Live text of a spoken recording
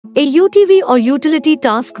A UTV or utility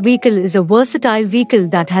task vehicle is a versatile vehicle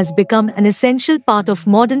that has become an essential part of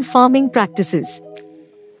modern farming practices.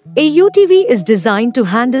 A UTV is designed to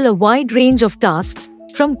handle a wide range of tasks,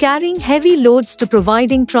 from carrying heavy loads to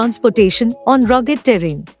providing transportation on rugged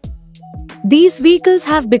terrain. These vehicles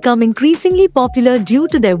have become increasingly popular due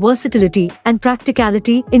to their versatility and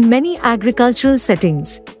practicality in many agricultural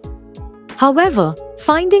settings. However,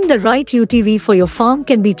 finding the right UTV for your farm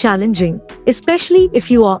can be challenging, especially if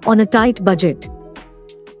you are on a tight budget.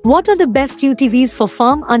 What are the best UTVs for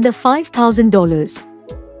farm under $5,000?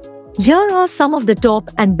 Here are some of the top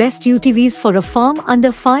and best UTVs for a farm under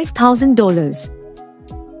 $5,000.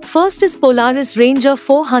 First is Polaris Ranger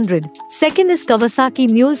 400, second is Kawasaki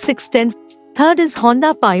Mule 610, third is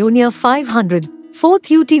Honda Pioneer 500, fourth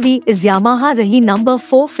UTV is Yamaha Rhino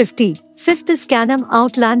 450, fifth is Can-Am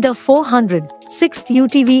Outlander 400, sixth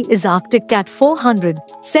UTV is Arctic Cat 400,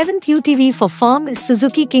 seventh UTV for farm is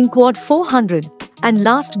Suzuki KingQuad 400, and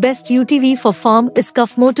last best UTV for farm is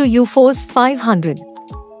CFMOTO UFORCE 500.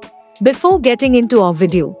 Before getting into our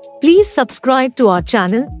video, please subscribe to our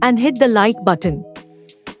channel and hit the like button.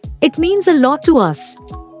 It means a lot to us.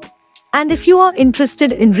 And if you are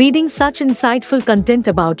interested in reading such insightful content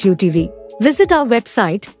about UTV, visit our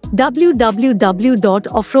website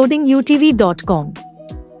www.offroadingutv.com.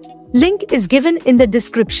 Link is given in the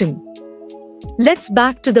description. Let's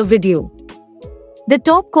back to the video. The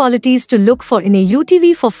top qualities to look for in a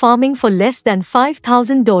UTV for farming for less than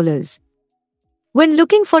 $5,000. When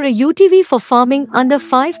looking for a UTV for farming under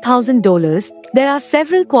 $5,000, there are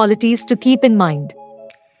several qualities to keep in mind.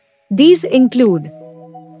 These include: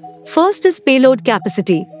 first is payload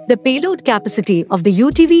capacity. The payload capacity of the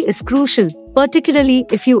UTV is crucial, particularly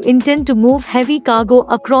if you intend to move heavy cargo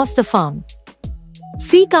across the farm.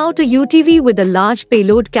 Seek out a UTV with a large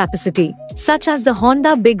payload capacity, such as the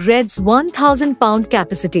Honda Big Red's 1,000-pound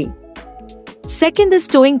capacity. Second is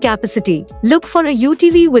towing capacity. Look for a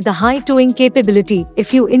UTV with a high towing capability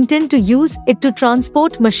if you intend to use it to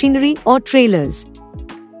transport machinery or trailers.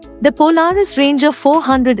 The Polaris Ranger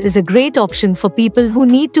 400 is a great option for people who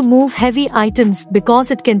need to move heavy items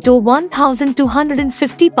because it can tow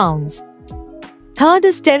 1,250 pounds. Third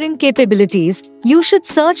is steering capabilities. You should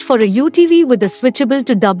search for a UTV with a switchable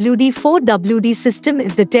to WD-4WD system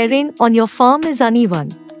if the terrain on your farm is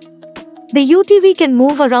uneven. The UTV can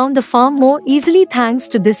move around the farm more easily thanks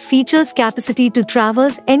to this feature's capacity to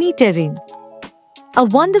traverse any terrain. A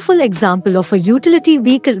wonderful example of a utility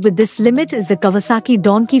vehicle with this limit is the Kawasaki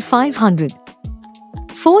Donkey 500.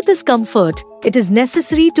 Fourth is comfort. It is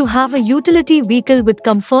necessary to have a utility vehicle with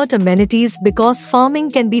comfort amenities because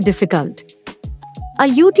farming can be difficult. A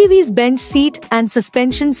UTV's bench seat and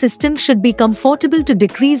suspension system should be comfortable to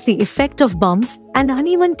decrease the effect of bumps and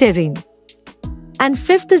uneven terrain. And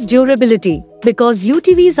fifth is durability. Because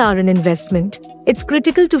UTVs are an investment, it's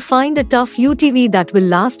critical to find a tough UTV that will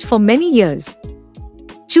last for many years.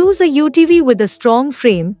 Choose a UTV with a strong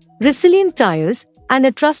frame, resilient tires, and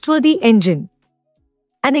a trustworthy engine.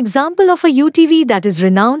 An example of a UTV that is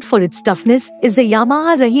renowned for its toughness is the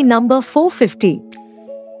Yamaha Rhino 450.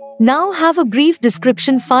 Now have a brief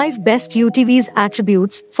description: 5 best UTVs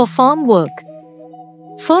attributes for farm work.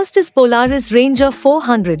 First is Polaris Ranger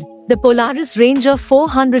 400. The Polaris Ranger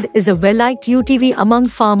 400 is a well-liked UTV among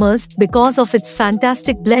farmers because of its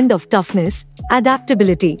fantastic blend of toughness,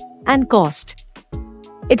 adaptability, and cost.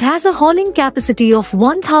 It has a hauling capacity of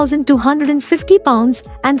 1,250 pounds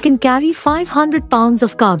and can carry 500 pounds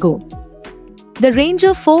of cargo. The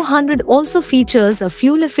Ranger 400 also features a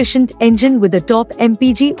fuel-efficient engine with a top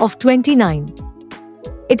MPG of 29.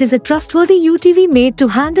 It is a trustworthy UTV made to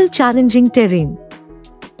handle challenging terrain.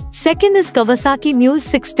 Second is Kawasaki Mule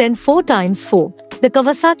 610 4x4. The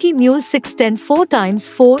Kawasaki Mule 610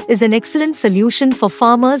 4x4 is an excellent solution for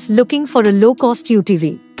farmers looking for a low-cost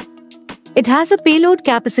UTV. It has a payload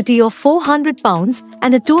capacity of 400 pounds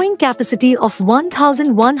and a towing capacity of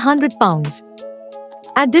 1,100 pounds.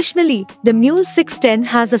 Additionally, the Mule 610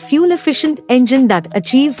 has a fuel-efficient engine that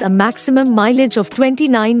achieves a maximum mileage of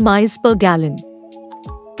 29 miles per gallon.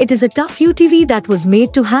 It is a tough UTV that was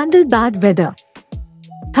made to handle bad weather.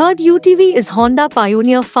 Third UTV is Honda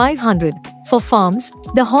Pioneer 500. For farms,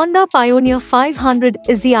 the Honda Pioneer 500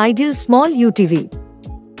 is the ideal small UTV.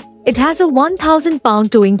 It has a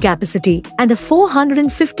 1,000-pound towing capacity and a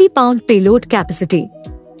 450-pound payload capacity.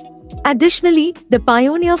 Additionally, the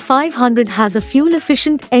Pioneer 500 has a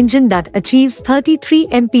fuel-efficient engine that achieves 33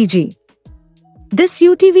 mpg. This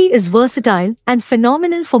UTV is versatile and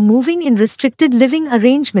phenomenal for moving in restricted living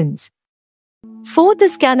arrangements. Fourth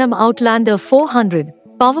is Can-Am Outlander 400.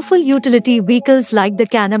 powerful utility vehicles like the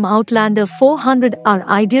Can-Am Outlander 400 are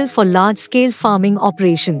ideal for large-scale farming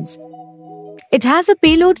operations. It has a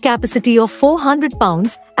payload capacity of 400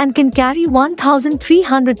 pounds and can carry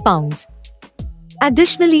 1,300 pounds.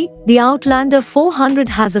 Additionally, the Outlander 400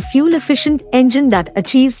 has a fuel-efficient engine that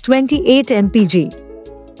achieves 28 mpg.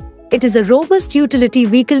 It is a robust utility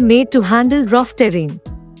vehicle made to handle rough terrain.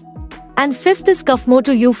 And fifth is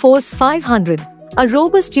CFMOTO UFORCE 500. A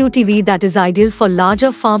robust UTV that is ideal for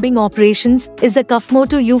larger farming operations is the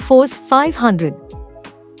CFMOTO UFORCE 500.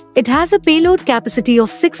 It has a payload capacity of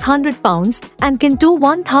 600 pounds and can tow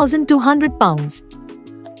 1,200 pounds.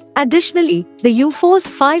 Additionally, the UFORCE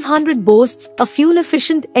 500 boasts a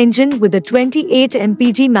fuel-efficient engine with a 28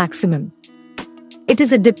 mpg maximum. It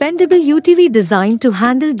is a dependable UTV designed to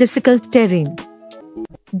handle difficult terrain.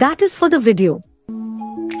 That is for the video.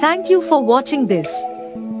 Thank you for watching this.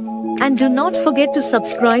 And do not forget to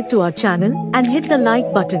subscribe to our channel and hit the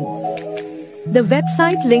like button. The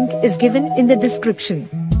website link is given in the description.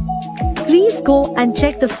 Please go and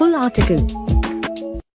check the full article.